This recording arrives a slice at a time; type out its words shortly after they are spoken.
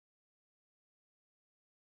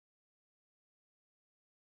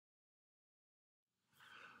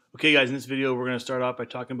Okay guys, in this video we're going to start off by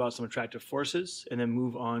talking about some attractive forces and then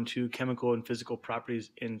move on to chemical and physical properties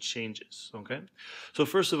and changes, okay? So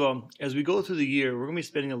first of all, as we go through the year, we're going to be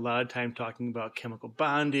spending a lot of time talking about chemical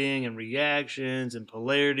bonding and reactions and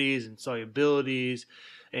polarities and solubilities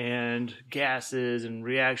and gases and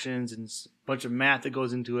reactions and a bunch of math that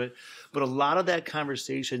goes into it. But a lot of that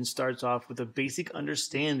conversation starts off with a basic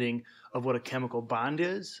understanding of what a chemical bond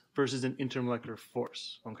is versus an intermolecular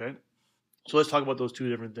force, okay? So let's talk about those two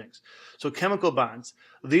different things. So chemical bonds,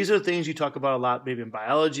 these are things you talk about a lot maybe in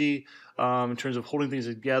biology, in terms of holding things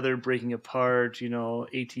together, breaking apart, you know,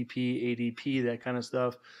 ATP, ADP, that kind of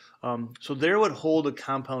stuff. So they're what hold a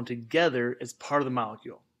compound together as part of the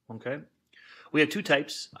molecule, okay? We have two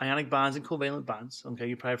types, ionic bonds and covalent bonds. Okay,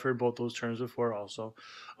 you probably have heard both those terms before also.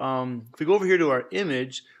 If we go over here to our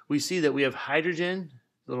image, we see that we have hydrogen,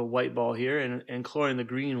 little white ball here, and chlorine, the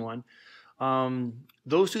green one.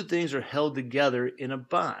 Those two things are held together in a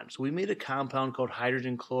bond. So we made a compound called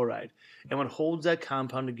hydrogen chloride. And what holds that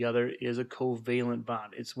compound together is a covalent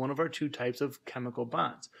bond. It's one of our two types of chemical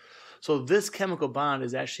bonds. So this chemical bond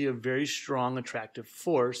is actually a very strong attractive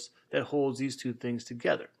force that holds these two things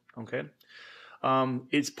together. Okay?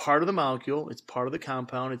 It's part of the molecule. It's part of the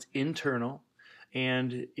compound. It's internal.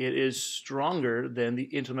 And it is stronger than the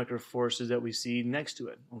intermolecular forces that we see next to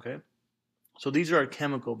it. Okay? So these are our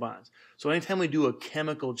chemical bonds. So anytime we do a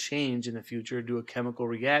chemical change in the future, do a chemical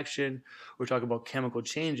reaction, or talk about chemical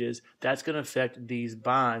changes, that's going to affect these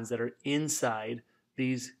bonds that are inside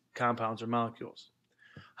these compounds or molecules.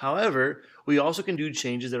 However, we also can do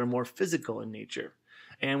changes that are more physical in nature.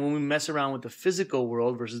 And when we mess around with the physical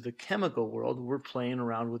world versus the chemical world, we're playing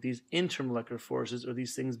around with these intermolecular forces, or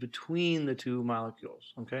these things between the two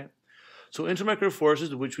molecules. Okay? So intermolecular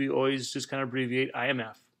forces, which we always just kind of abbreviate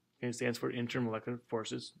IMF. It stands for Intermolecular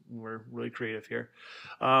Forces. We're really creative here.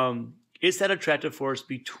 It's that attractive force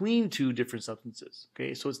between two different substances.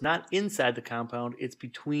 Okay, so it's not inside the compound; it's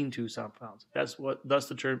between two compounds. Thus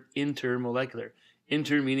the term intermolecular.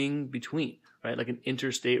 Inter meaning between, right? Like an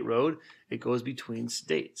interstate road, it goes between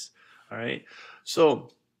states. All right.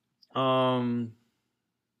 So when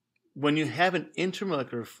you have an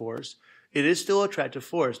intermolecular force, it is still an attractive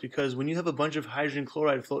force because when you have a bunch of hydrogen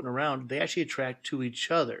chloride floating around, they actually attract to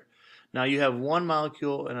each other. Now you have one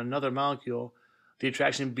molecule and another molecule. The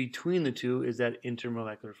attraction between the two is that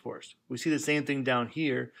intermolecular force. We see the same thing down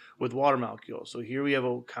here with water molecules. So here we have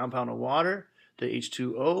a compound of water, the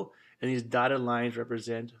H2O, and these dotted lines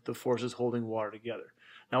represent the forces holding water together.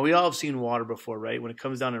 Now we all have seen water before, right? When it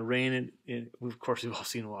comes down to rain, of course we've all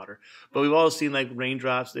seen water, but we've all seen like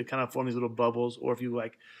raindrops. They kind of form these little bubbles, or if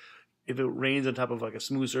it rains on top of like a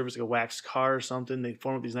smooth surface, like a waxed car or something, they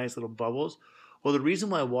form up these nice little bubbles. Well, the reason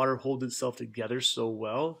why water holds itself together so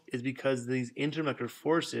well is because these intermolecular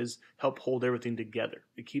forces help hold everything together.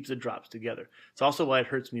 It keeps the drops together. It's also why it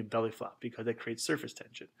hurts me belly flop, because it creates surface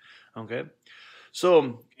tension. Okay?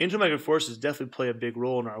 So intermolecular forces definitely play a big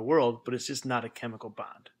role in our world, but it's just not a chemical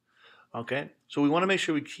bond. Okay? So we want to make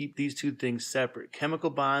sure we keep these two things separate. Chemical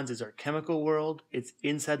bonds is our chemical world. It's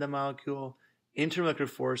inside the molecule. Intermolecular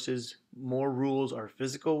forces, more rules, our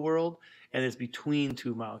physical world, and it's between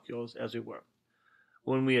two molecules as we work.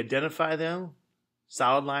 When we identify them,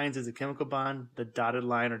 solid lines is a chemical bond, the dotted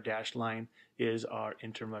line or dashed line is our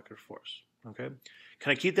intermolecular force. Okay?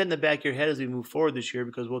 Kind of keep that in the back of your head as we move forward this year,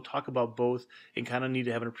 because we'll talk about both and kind of need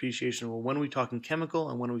to have an appreciation of, well, when are we talking chemical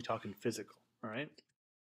and when are we talking physical? All right?